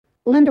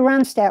Linda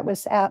Ronstadt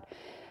was out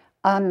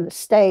on the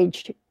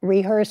stage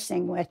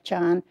rehearsing with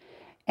John,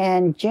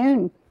 and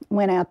June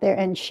went out there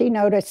and she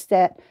noticed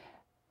that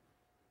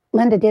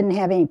Linda didn't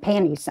have any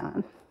panties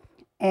on.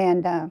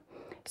 And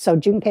so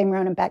June came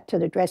running back to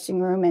the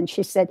dressing room and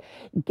she said,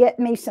 "Get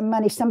me some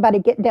money. Somebody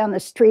get down the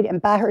street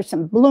and buy her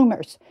some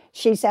bloomers.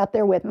 She's out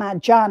there with my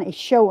Johnny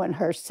showing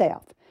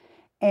herself."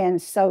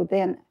 And so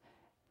then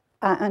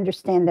I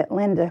understand that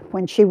Linda,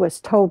 when she was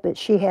told that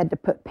she had to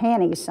put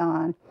panties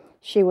on,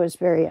 she was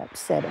very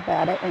upset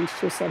about it. And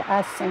she said,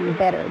 "I sing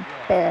better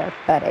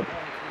bare-butted."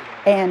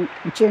 And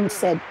June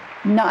said,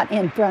 "Not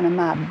in front of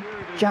my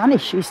Johnny.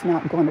 She's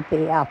not going to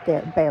be out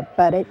there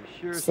bare-butted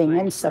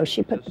singing." So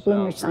she put the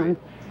bloomers on.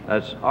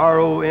 That's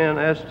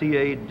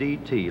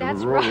Ronstadt.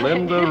 That's right.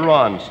 Linda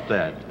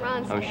Ronstadt.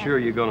 Ronstadt. I'm sure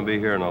you're going to be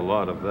hearing a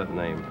lot of that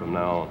name from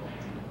now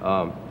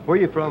on. Where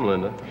are you from,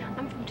 Linda?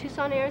 I'm from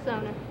Tucson,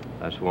 Arizona.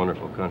 That's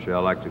wonderful country. I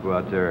like to go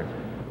out there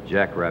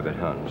jackrabbit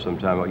hunting.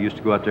 Sometime I used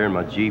to go out there in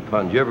my Jeep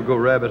hunting. Did you ever go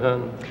rabbit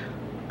hunting?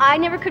 I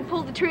never could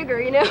pull the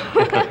trigger, you know.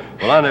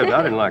 Well, I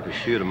didn't like to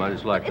shoot them. I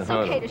just like to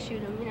hunt It's okay them. to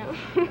shoot them, you know.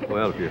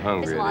 Well, if you're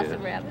hungry, There's it lots is.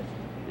 of rabbits.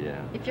 Yeah.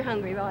 If you're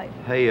hungry, right?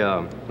 Hey,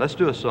 let's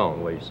do a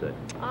song. What do you say?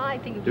 I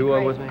think it'd be Do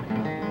one great. with me? I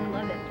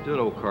love it. Do an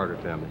old Carter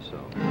family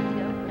song.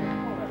 Yeah.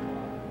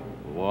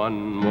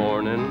 One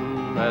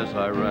morning as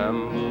I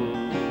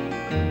rambled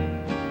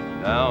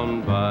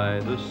down by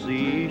the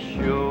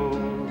seashore,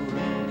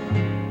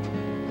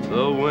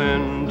 the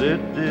wind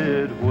it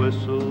did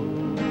whistle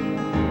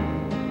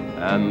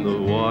and the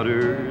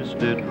waters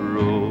did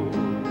roll.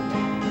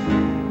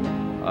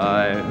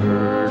 I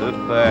heard a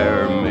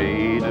fair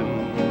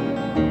maiden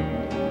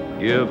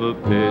give a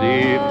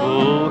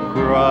pitiful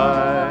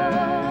cry,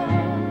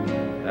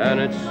 and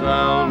it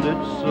sounded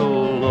so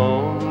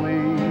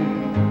lonely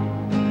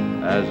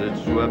as it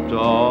swept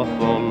off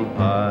on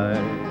high. I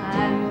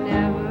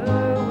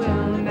never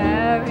will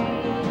marry,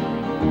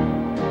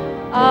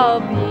 I'll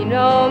be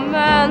no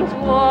man's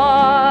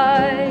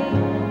wife.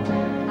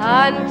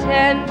 I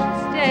intend to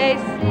stay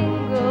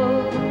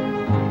single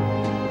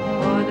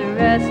for the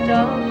rest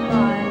of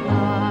my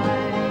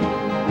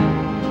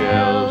life.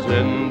 Shells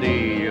in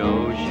the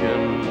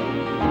ocean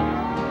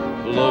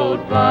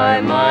flowed by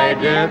my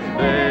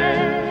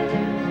deathbed,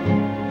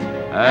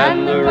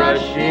 and the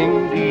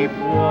rushing deep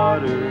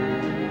water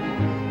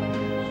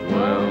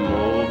swam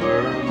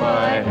over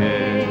my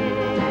head.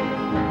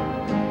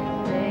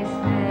 They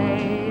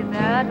say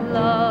that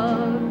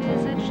love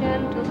is a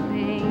gentle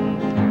thing,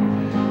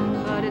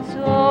 but it's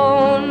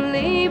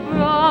only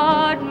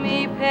brought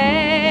me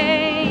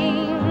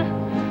pain.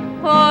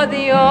 For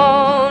the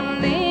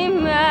only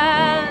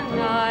man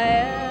I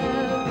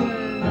ever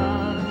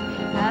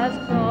loved has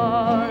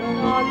gone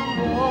on the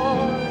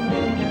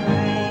morning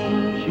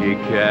train. She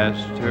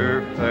cast her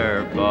fair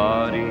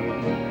body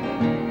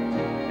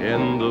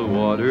in the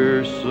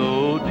water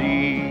so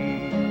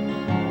deep,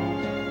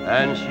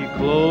 and she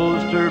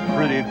closed her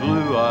pretty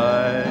blue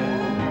eyes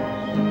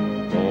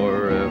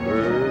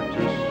forever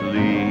to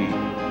sleep. I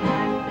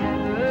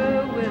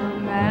never will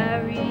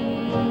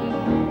marry,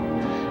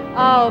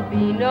 I'll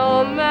be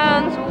no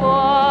man's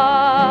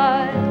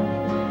wife.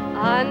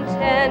 I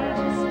intend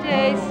to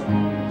stay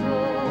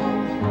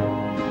single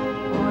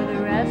for the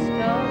rest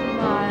of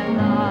my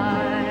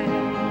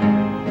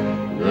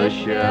life. The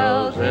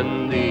shells in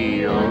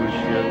the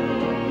ocean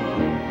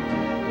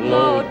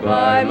flowed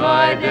by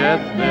my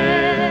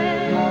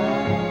deathbed,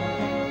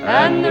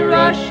 and the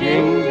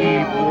rushing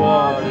deep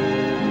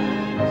waters